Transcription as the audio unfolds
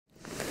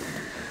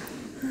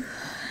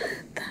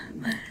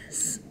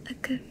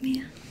good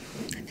meal.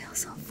 I feel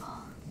so full.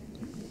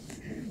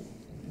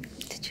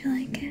 Did you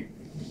like it?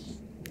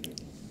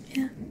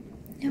 Yeah,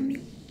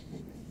 yummy.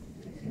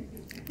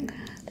 I'm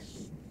glad.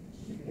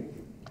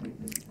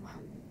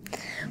 Well,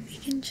 we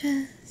can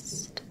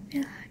just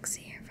relax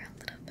here for a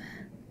little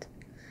bit.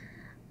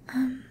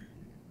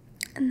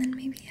 And then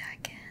maybe I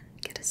can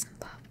get us some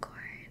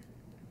popcorn,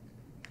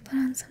 put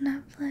on some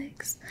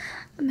Netflix.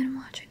 I've been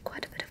watching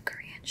quite a bit of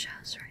Korean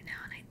shows right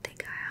now, and I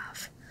think I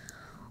have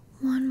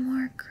one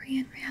more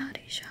Korean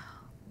reality show.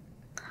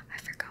 I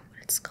forgot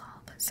what it's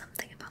called, but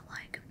something about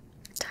like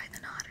tie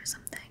the knot or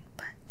something.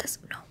 But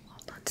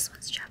hold on, this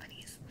one's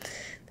Japanese.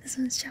 This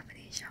one's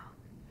Japanese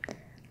show.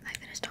 I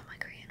finished all my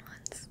Korean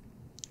ones.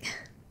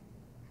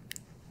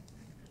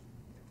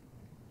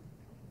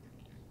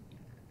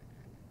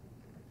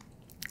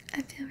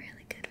 I feel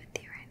really good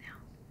with you right now.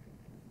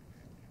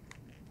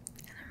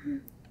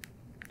 And I'm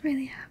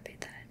really happy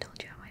that I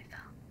told you how I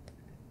felt.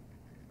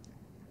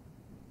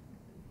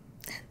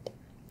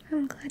 And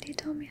I'm glad you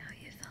told me how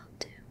you felt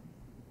too.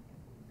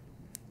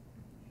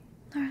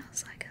 Or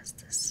else I guess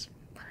this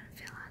wouldn't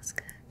feel as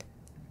good.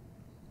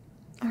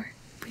 Or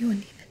we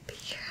wouldn't even be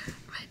here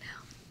right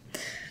now.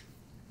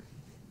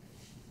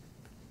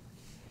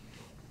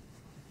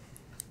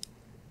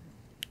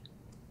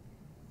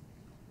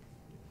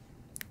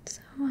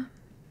 So,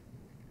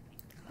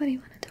 what do you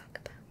want to talk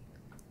about?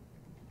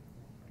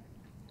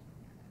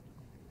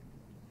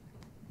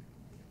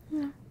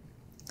 No.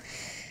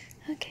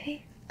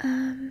 Okay,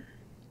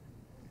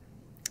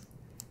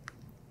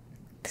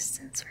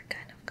 since we're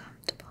kind of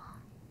comfortable,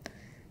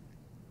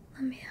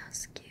 let me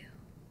ask you,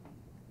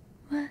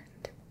 what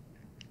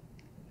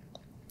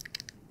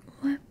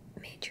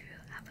made you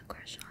have a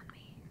crush on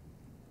me?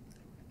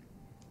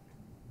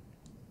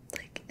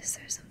 Like, is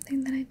there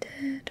something that I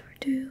did or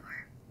do,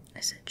 or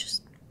is it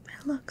just my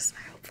looks?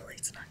 Hopefully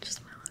it's not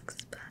just my looks,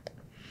 but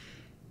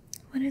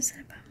what is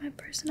it about my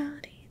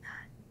personality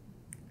that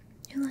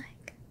you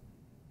like?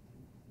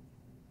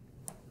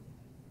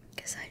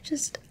 Because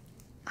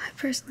I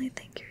personally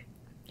think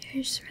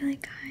you're just really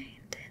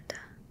kind, and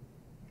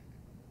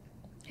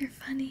you're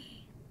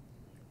funny,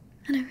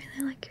 and I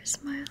really like your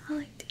smile. I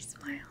like these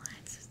smile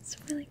lines. It's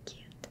really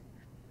cute.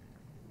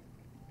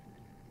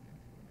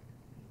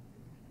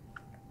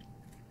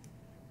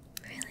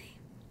 Really?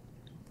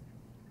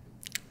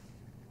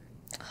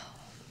 Oh,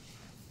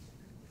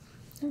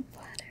 I'm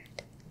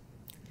flattered.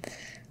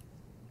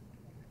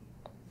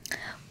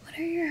 What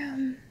are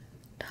your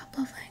top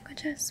love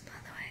languages, by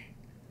the way?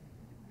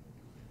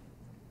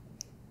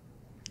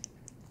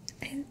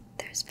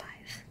 There's 5.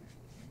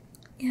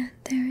 Yeah,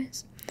 there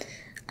is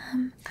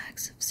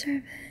acts of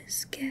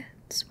service,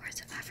 gifts,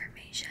 words of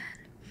affirmation,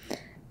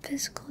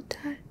 physical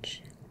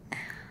touch,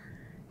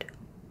 and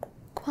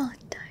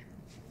quality time.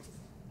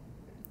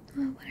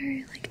 Well, what are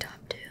your top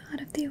 2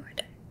 out of the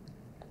order?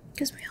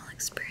 Because we all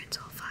experience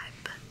all 5,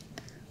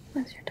 but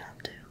what's your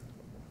top 2?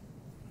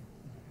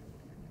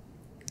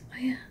 Oh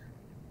yeah.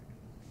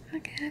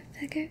 Okay, I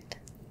figured.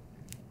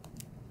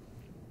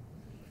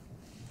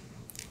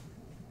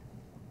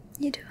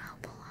 You do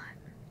help a lot,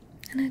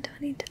 and I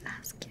don't need to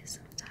ask you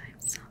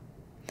sometimes, so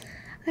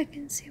I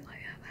can see why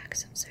you have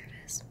acts of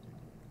service.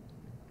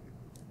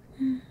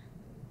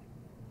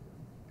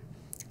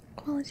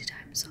 Quality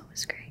time is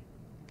always great.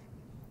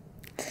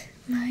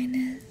 Mine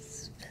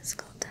is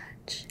physical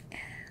touch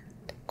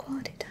and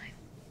quality time.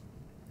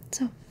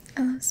 So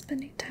I love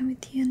spending time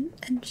with you,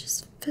 and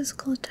just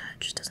physical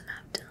touch doesn't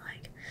have to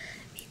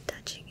me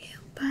touching you,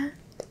 but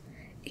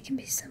it can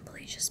be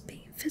simply just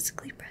being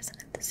physically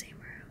present in the same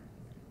room.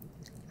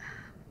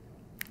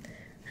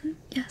 And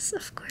yes,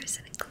 of course,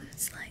 it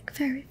includes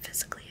very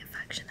physically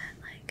affectionate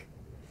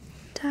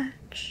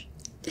touch.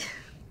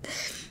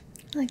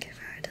 Like if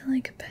I were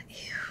to pet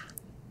you.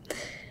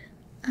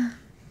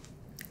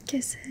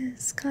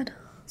 Kisses,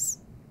 cuddles,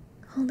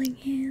 holding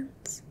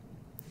hands,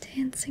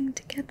 dancing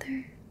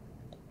together.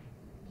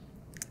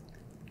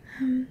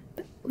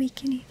 But we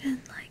can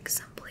even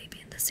simply be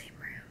in the same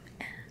room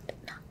and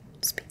not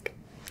speak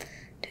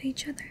to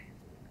each other.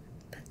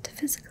 But to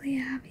physically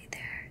have you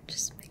there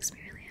just makes me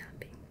really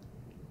happy.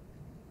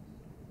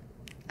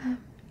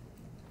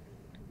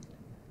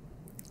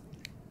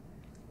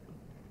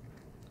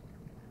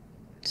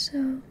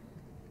 So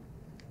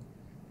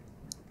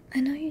I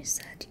know you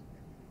said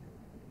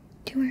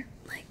you weren't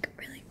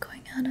really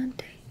going out on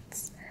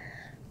dates,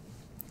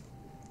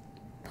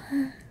 but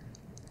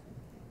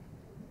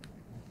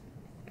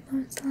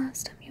when was the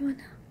last time you went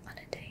out on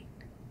a date?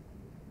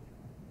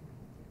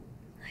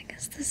 I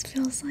guess this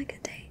feels like a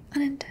date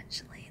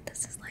unintentionally.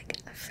 This is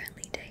a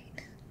friendly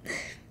date.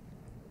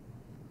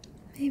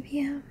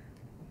 Maybe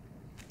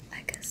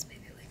I guess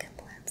maybe we can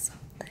plan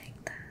something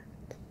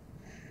that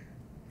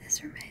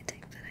is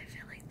romantic, but I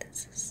feel like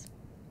this is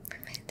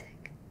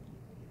romantic.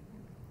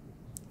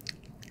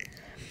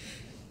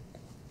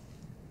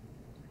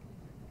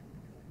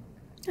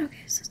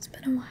 Okay, so it's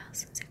been a while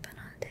since you've been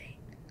on a date.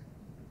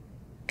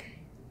 Okay.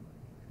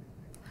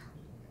 Well,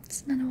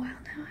 it's not a while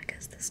now. I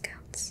guess this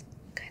counts,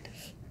 kind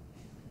of.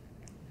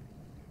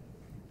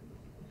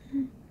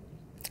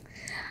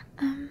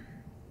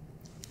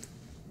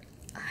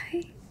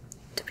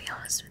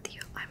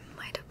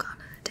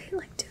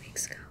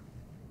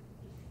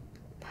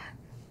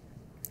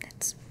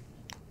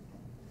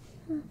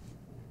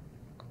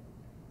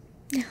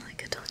 Yeah,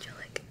 like I told you,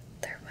 like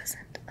there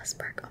wasn't a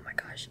spark. Oh my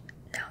gosh,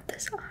 now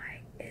this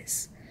eye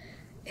is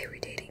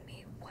irritating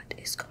me. What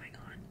is going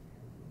on?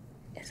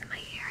 Is it my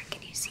hair?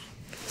 Can you see?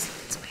 Can you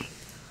see it's my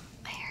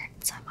hair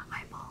inside my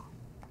eyeball?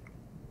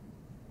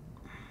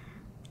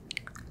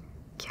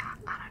 Yeah,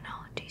 I don't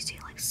know. Do you see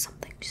like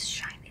something just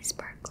shiny,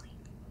 sparkly?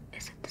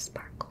 Is it the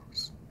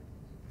sparkles?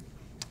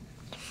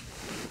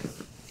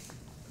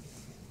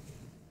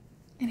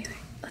 Anyway,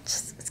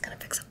 it's gonna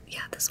fix up.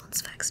 Yeah, this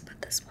one's fixed,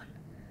 but this one,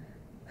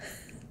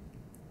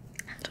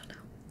 I don't know.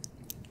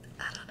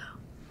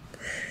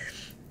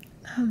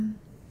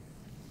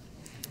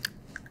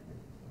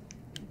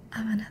 I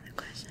have another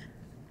question.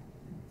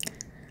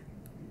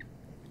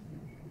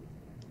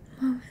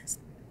 What was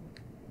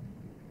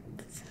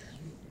this?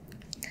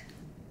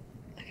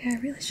 Okay, I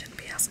really shouldn't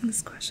be asking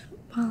this question.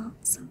 Well,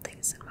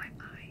 something's in my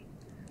eye.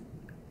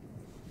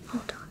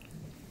 Hold on.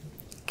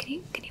 Can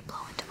you blow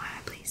into my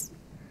eye, please?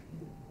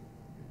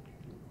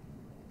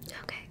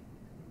 Okay.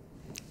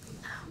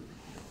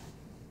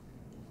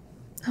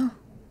 Oh,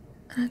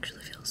 it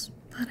actually feels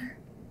better.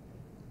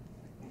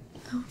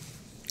 Oh,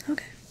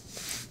 okay.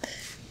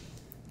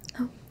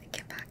 Oh,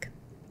 get back.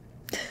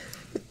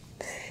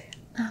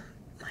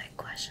 My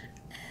question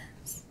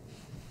is,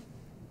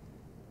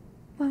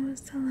 when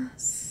was the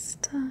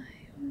last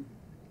time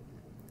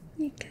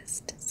you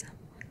kissed someone?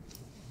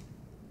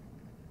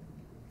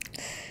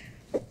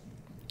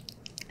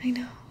 I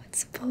know,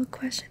 it's a bold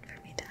question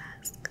for me to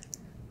ask.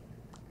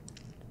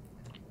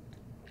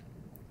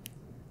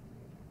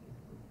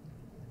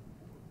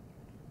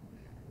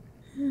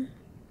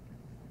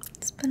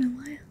 It's been a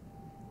while.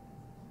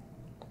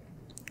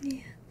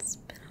 Yeah, it's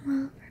been a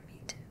while for me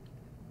too.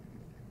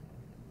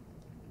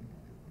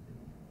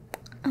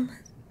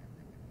 Unless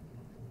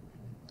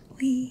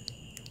we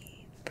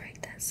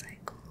break that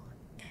cycle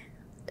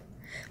and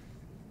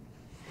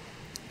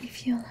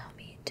if you allow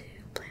me to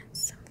plant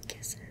some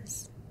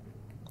kisses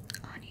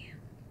on you.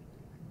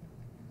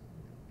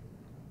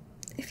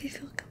 If you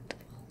feel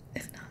comfortable.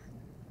 If not.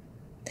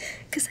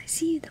 Because I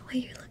see the way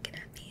you're looking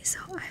at me, so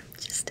I'm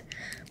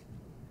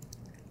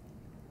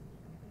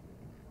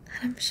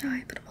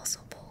shy, but I'm also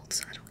bold,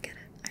 so I don't get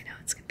it. I know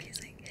it's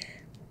confusing.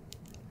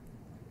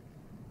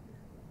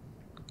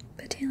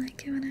 But do you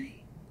like it when I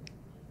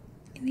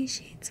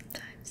initiate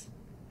sometimes?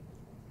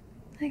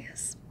 I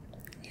guess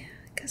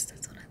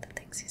that's one of the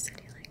things you said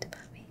you liked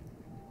about me.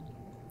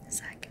 Is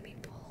that I can be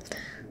bold.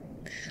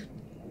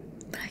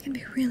 But I can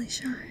be really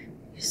shy.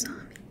 You saw me.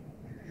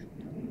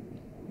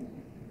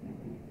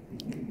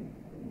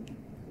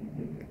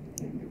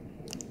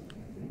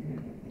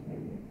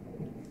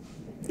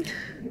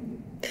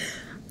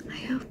 I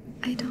hope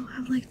I don't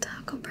have like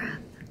taco breath.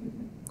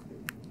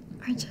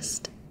 Or I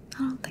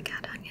don't think I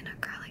had onion or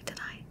garlic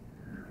tonight.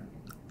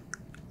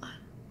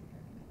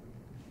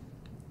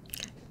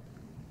 Okay.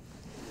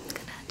 I'm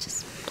gonna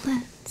just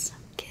plant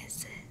some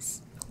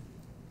kisses.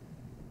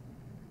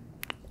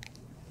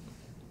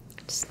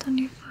 Just on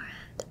your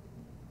forehead.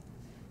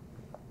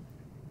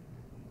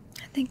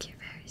 I think you're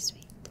very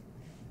sweet.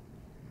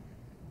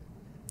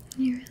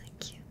 And you're really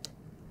cute.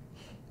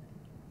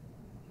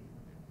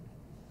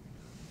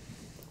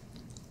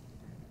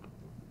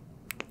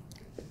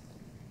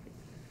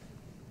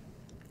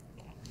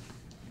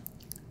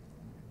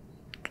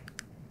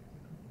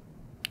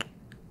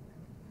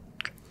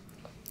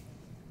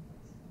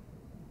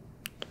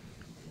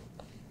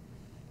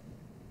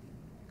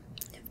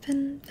 You've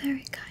been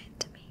very kind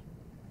to me.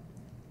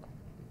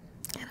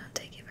 I don't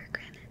take it for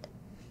granted.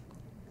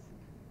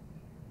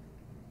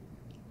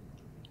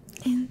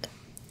 And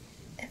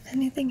if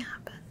anything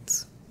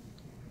happens,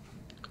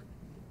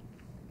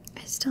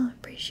 I still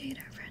appreciate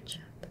our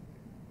friendship.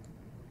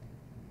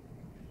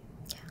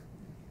 Yeah.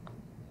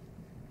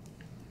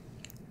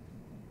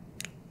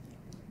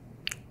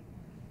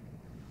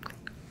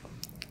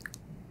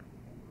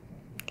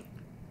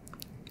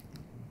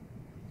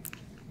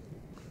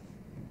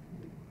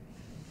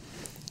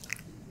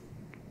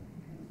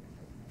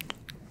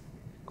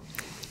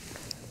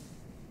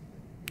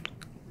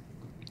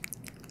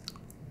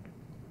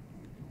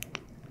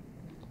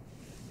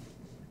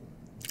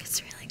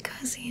 It's really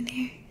cozy in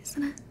here,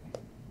 isn't it?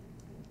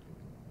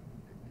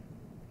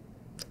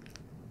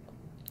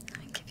 Let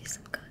me give you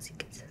some cozy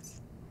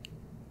kisses.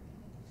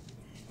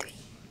 3,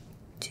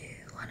 2,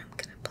 1. I'm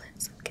gonna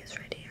plant some kiss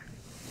right here.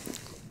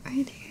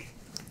 Right here.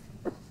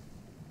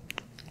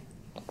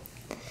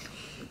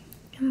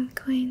 I'm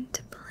going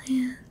to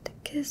plant a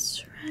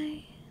kiss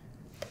right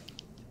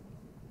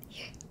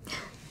here.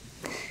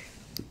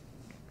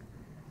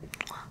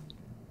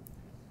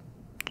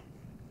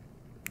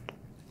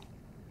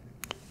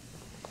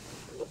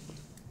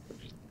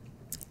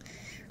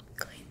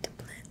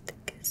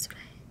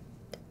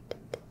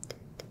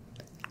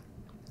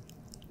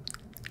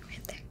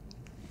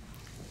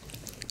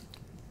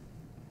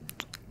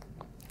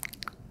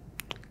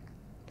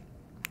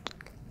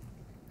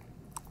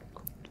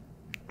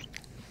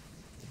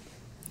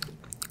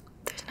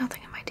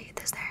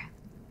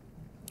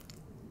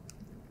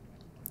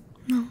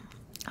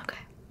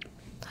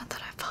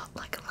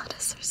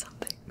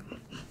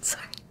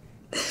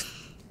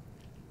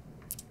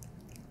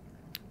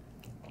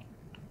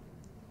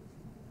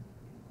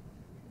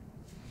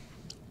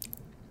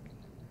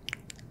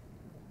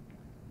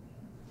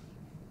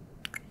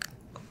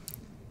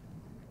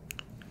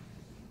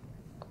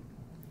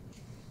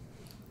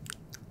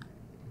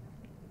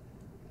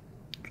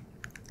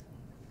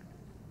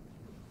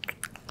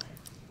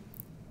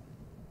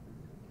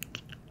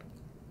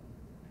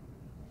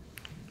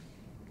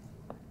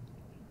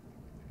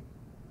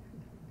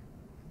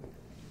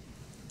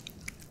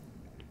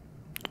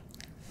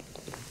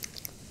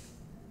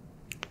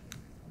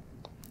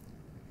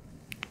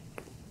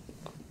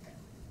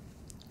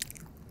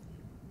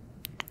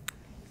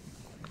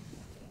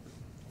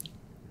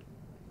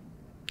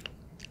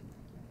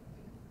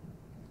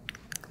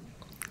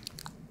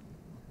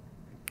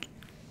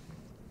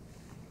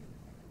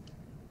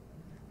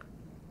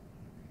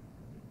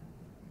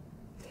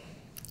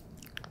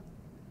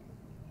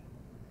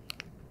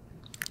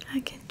 I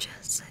can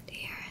just sit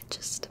here and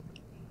just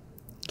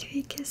give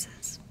you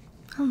kisses.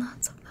 And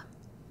lots of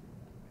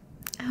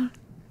them.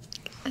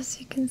 As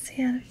you can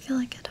see, I feel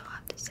like I don't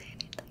have to say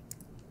anything.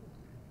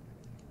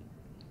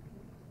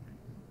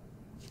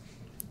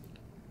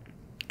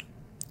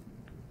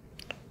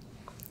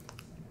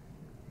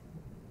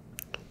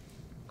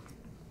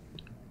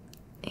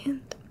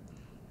 And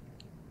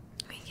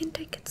we can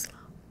take it slow.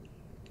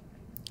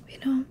 We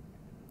don't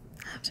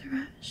have to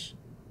rush.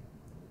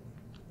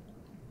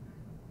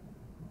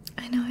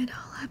 I know it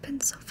all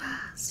happened so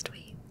fast.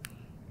 We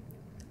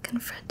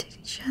confronted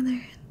each other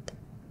and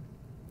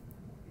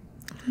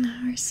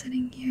now we're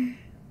sitting here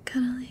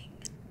cuddling,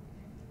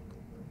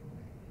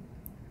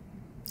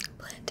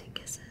 planting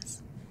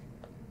kisses.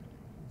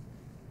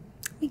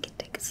 We can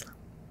take it slow.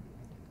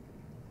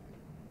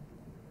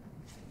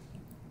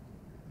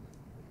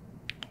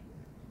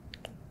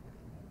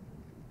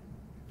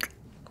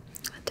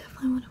 I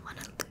definitely wouldn't want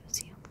to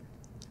lose you,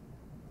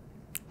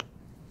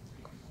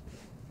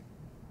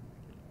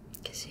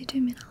 because you do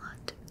mean a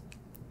lot to me.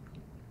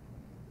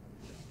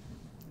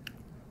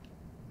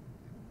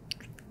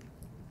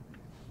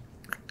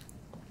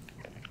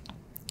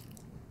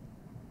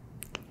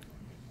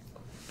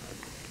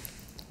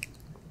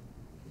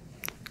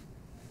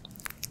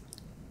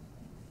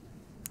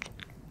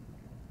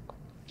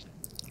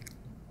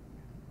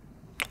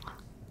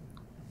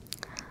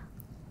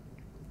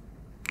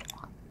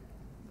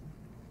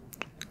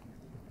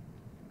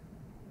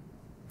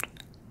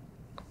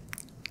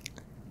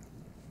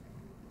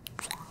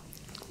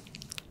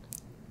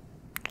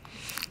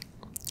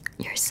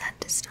 Your scent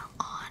is still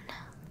on.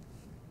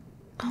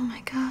 Oh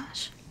my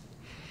gosh.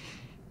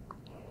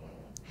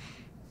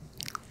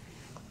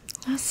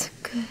 That's a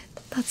good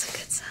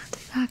scent.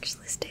 It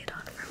actually stayed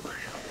on for a while.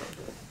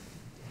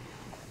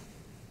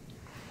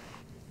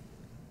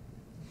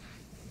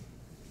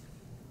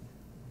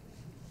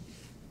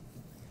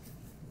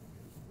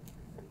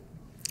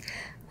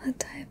 What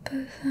type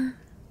of,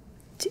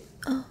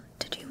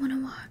 did you want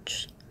to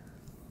watch,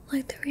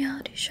 like, the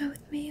reality show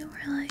with me, or,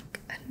 like,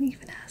 I didn't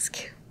even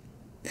ask you.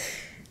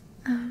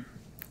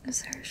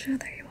 Is there a show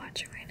that you're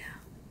watching right now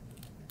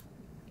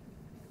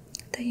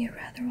that you'd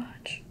rather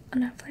watch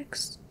on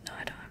Netflix? No,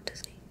 I don't have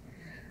Disney.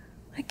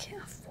 I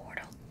can't afford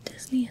all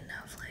Disney and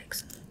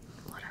Netflix and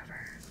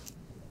whatever.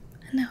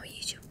 And now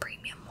YouTube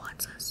Premium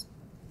wants us.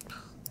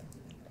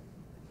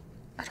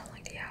 I don't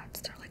like the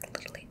ads. They're like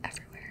literally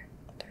everywhere.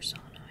 They're so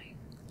annoying.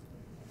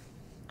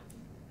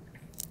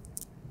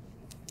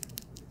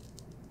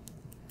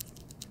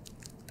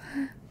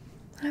 But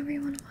whatever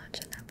you want to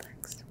watch on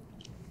Netflix.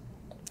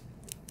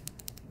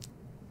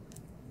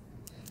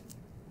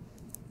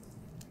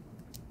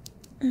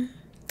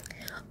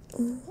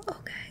 Ooh,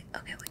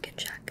 okay, we can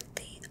check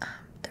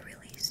the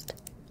released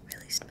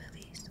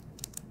movies.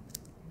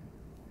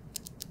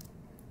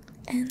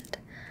 And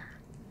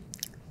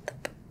the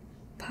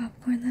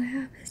popcorn that I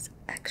have is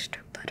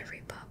extra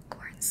buttery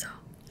popcorn, so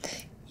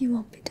you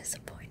won't be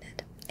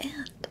disappointed.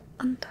 And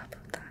on top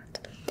of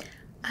that,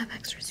 I have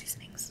extra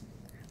seasonings.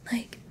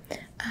 Like,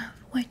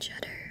 white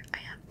cheddar, I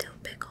have dill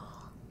pickle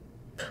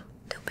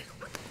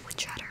with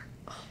cheddar.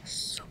 Oh,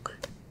 so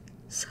good.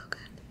 So good.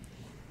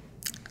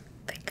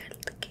 Think I'm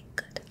looking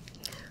good.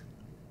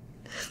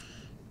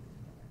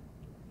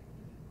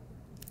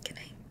 Can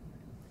I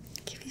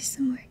give you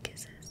some more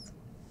kisses?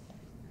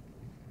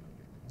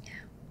 Yeah.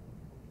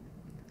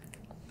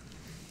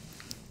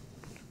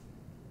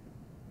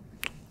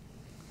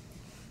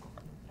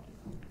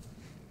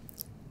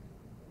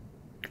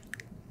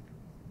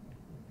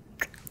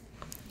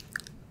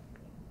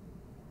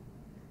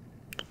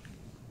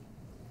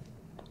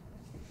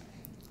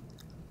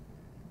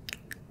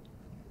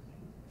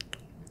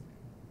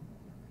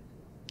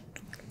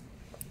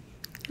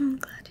 I'm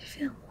glad you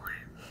feel warm.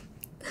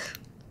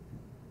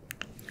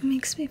 It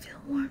makes me feel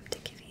warm to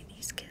give you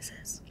these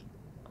kisses.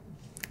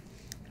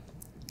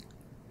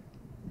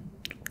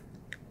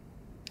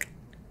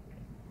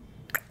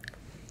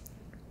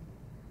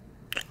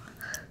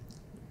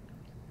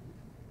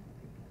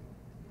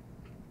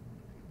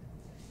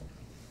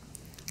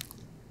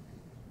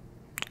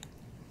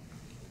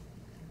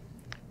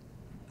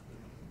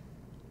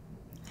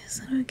 Is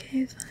it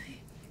okay if I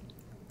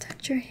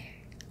touch your hair?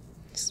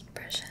 Just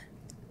brush it.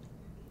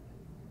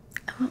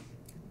 I don't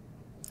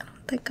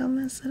think I'll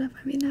mess it up.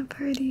 I mean, I've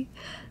already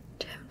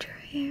trimmed your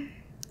hair.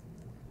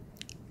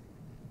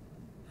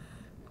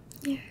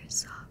 Your hair is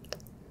soft.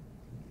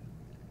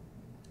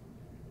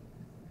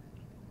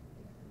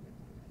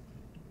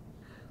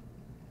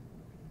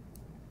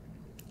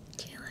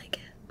 Do you like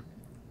it?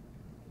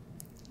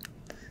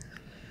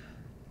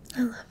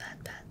 I love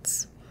head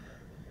pets.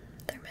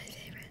 They're my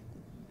favorite.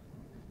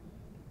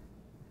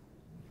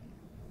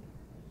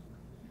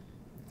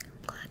 I'm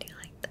glad you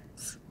like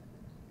this.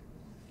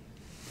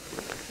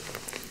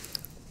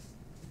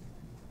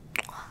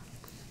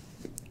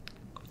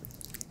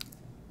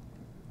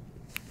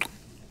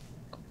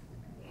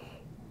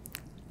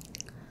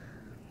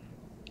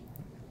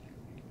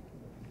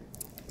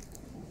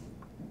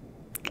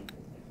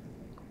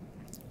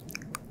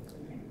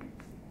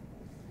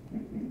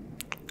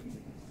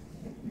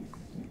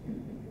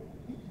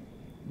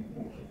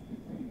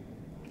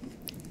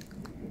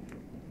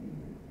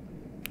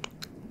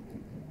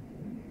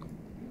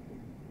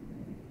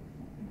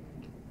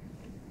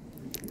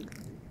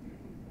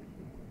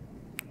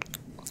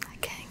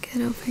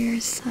 get over your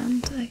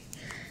scent.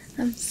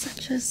 I'm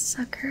such a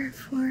sucker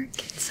for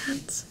kid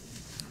scents.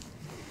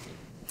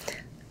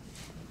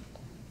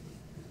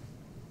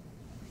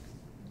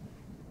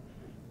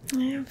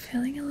 I am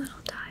feeling a little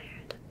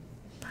tired,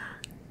 but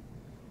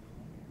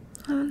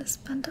I want to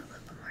spend a little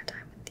bit more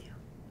time with you.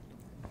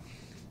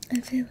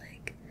 I feel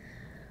like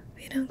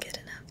we don't get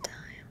enough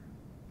time,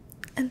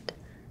 and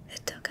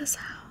it took us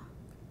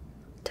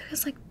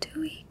like 2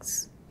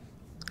 weeks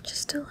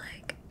just to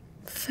like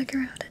figure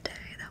out a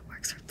day that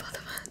works for both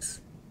of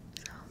us.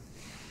 So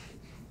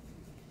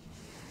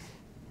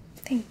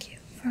thank you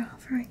for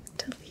offering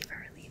to leave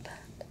early,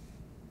 but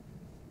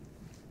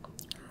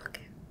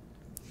okay.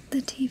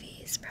 The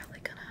TV is probably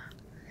gonna,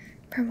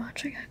 if I'm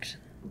watching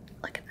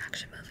like an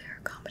action movie or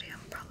a comedy, I'm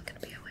probably gonna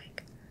be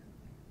awake.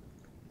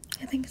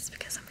 I think it's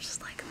because I'm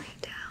just like laying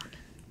down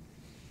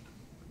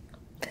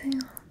and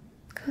feeling all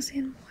cozy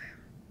and warm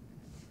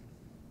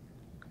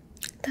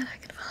that I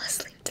could fall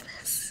asleep to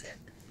this.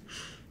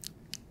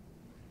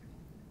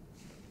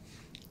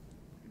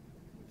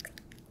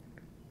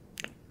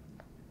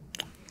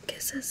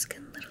 Kisses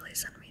can literally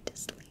send me to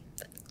sleep.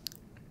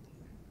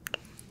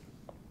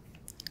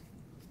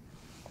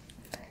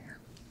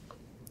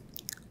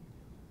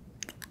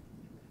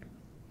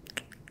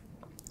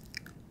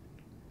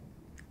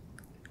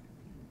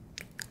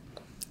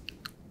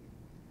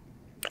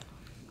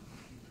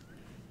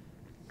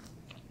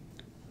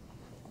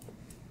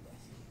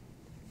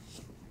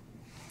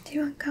 Do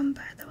you want gum,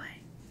 by the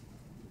way?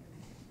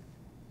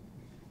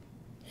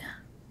 Yeah.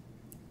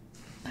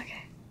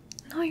 Okay.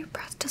 No, your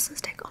breath doesn't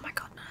stink. Oh my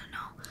god, no.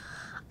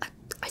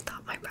 I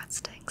thought my breath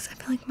stinks. I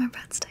feel like my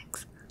breath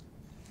stinks.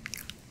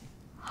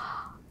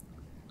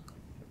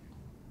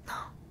 No.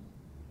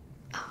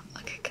 Oh,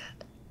 okay,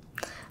 good.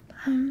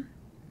 I'm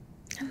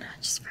gonna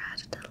just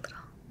add a little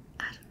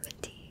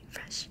minty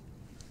fresh.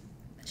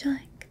 Would you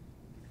like?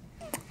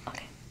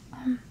 Okay.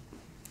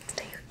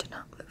 Stay here. Do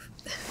not move.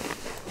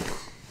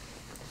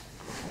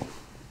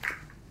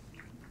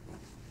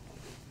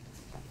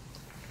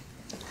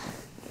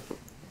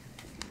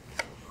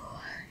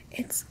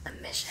 It's a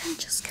mission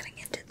just getting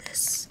into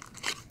this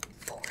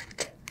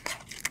fort.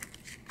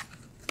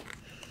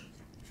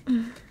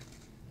 It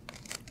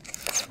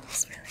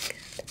smells really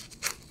good.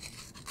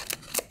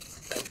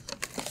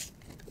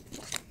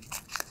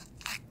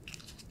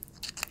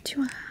 Do you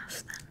want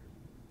half then?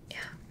 Yeah,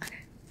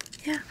 okay.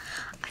 Yeah,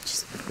 I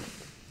just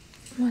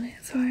want it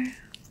for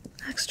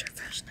extra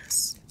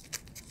freshness.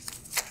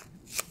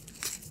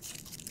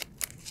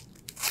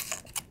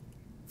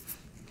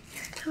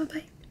 Here, have a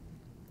bite.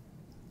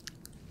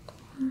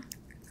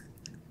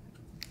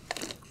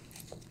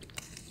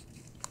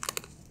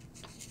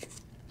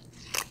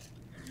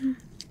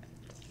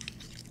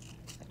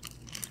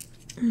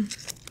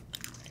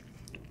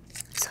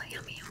 So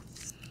yummy.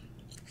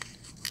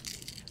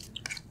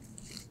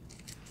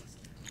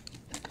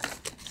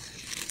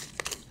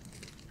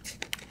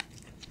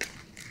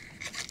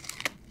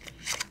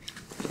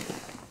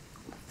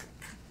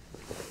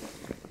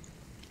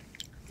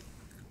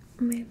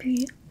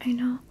 Maybe, I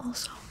know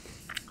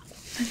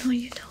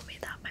you told me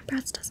that my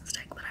breath doesn't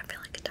stink, but I feel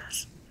like it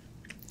does.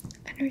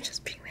 And you're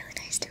just being really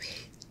nice to me.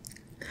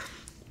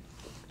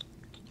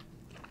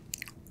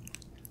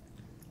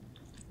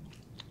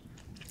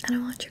 And I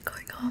want you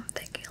going home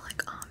thinking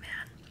like, oh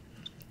man,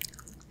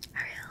 I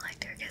really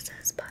liked your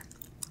kisses, but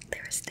they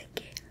were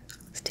stinky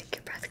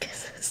breath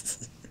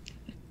kisses.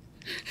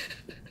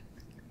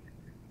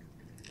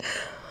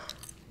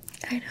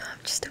 I know, I'm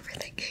just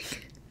overthinking.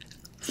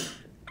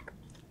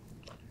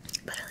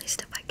 But at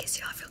least if I kiss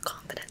you, I feel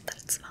confident that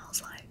it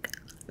smells like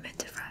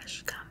minty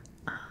fresh. Come,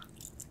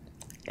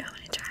 you want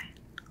me to try?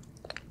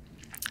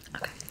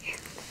 Okay, here.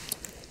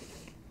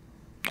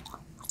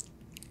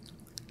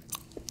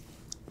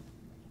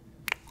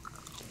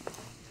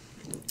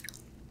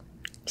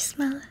 You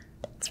smell it?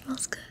 It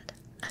smells good.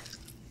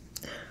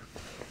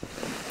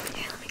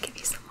 Here, let me give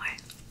you some more.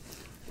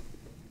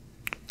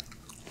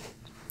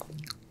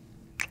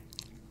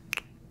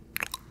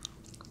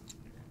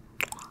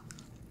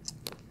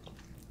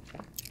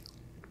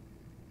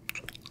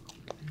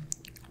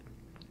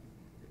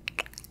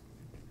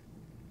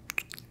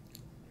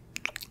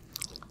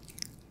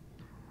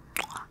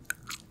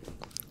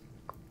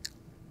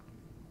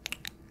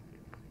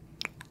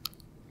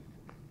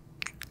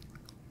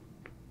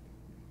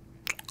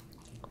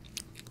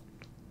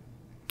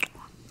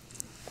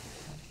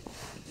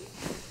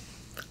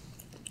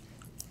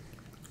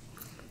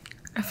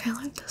 I feel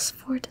like this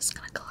fort is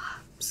gonna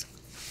collapse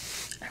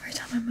every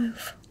time I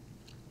move.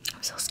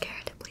 I'm so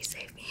scared. Please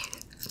save me.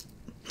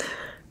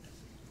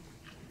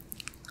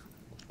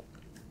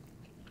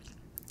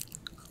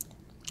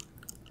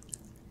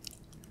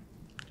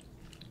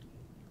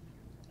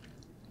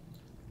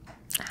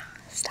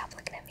 Stop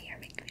looking at me, you're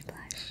making me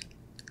blush.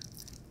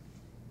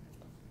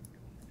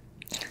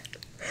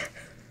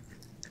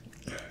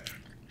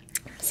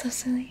 I'm so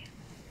silly.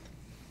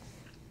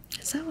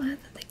 Is that one of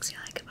the things you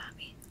like about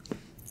me?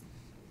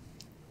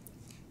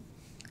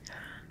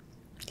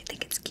 You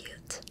think it's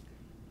cute?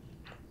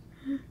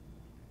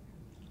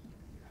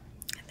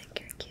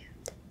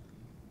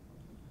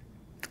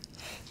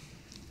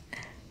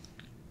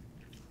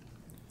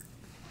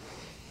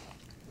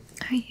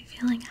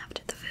 feeling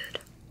after the food?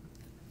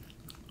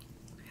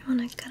 You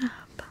wanna get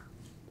up?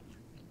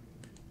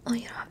 Well,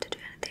 you don't have to do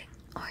anything.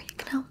 Or you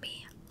can help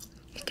me.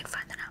 You can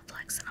find the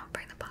Netflix and I'll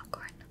bring the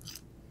popcorn.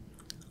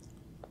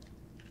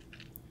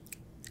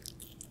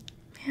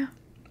 Yeah.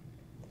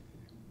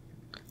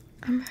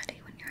 I'm ready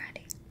when you're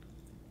ready.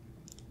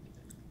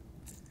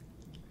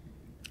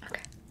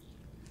 Okay.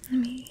 Let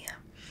me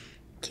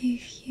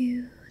give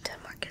you 10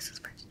 more kisses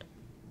first.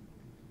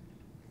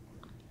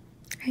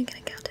 Are you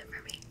gonna count it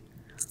for me?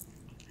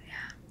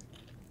 Yeah.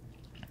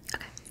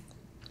 Okay.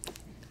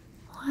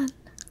 1,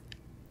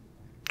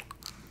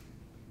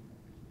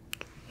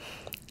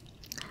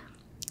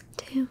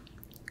 2,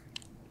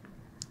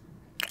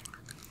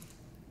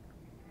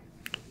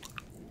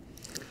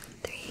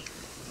 3,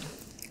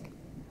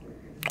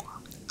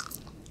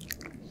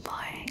 4,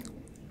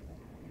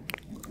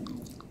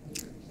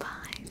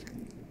 5,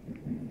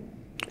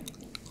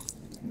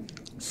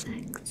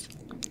 6,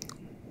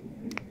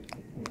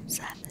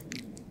 7,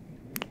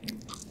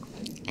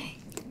 8,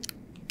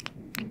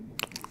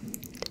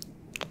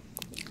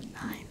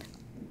 9,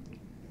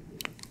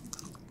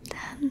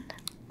 10.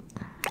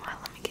 Well,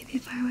 let me give you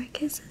 5 more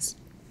kisses.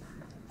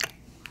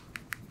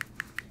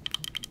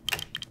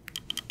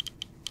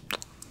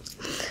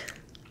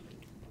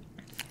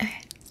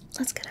 Alright,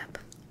 let's get up.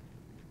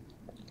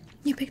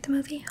 You picked the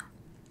movie?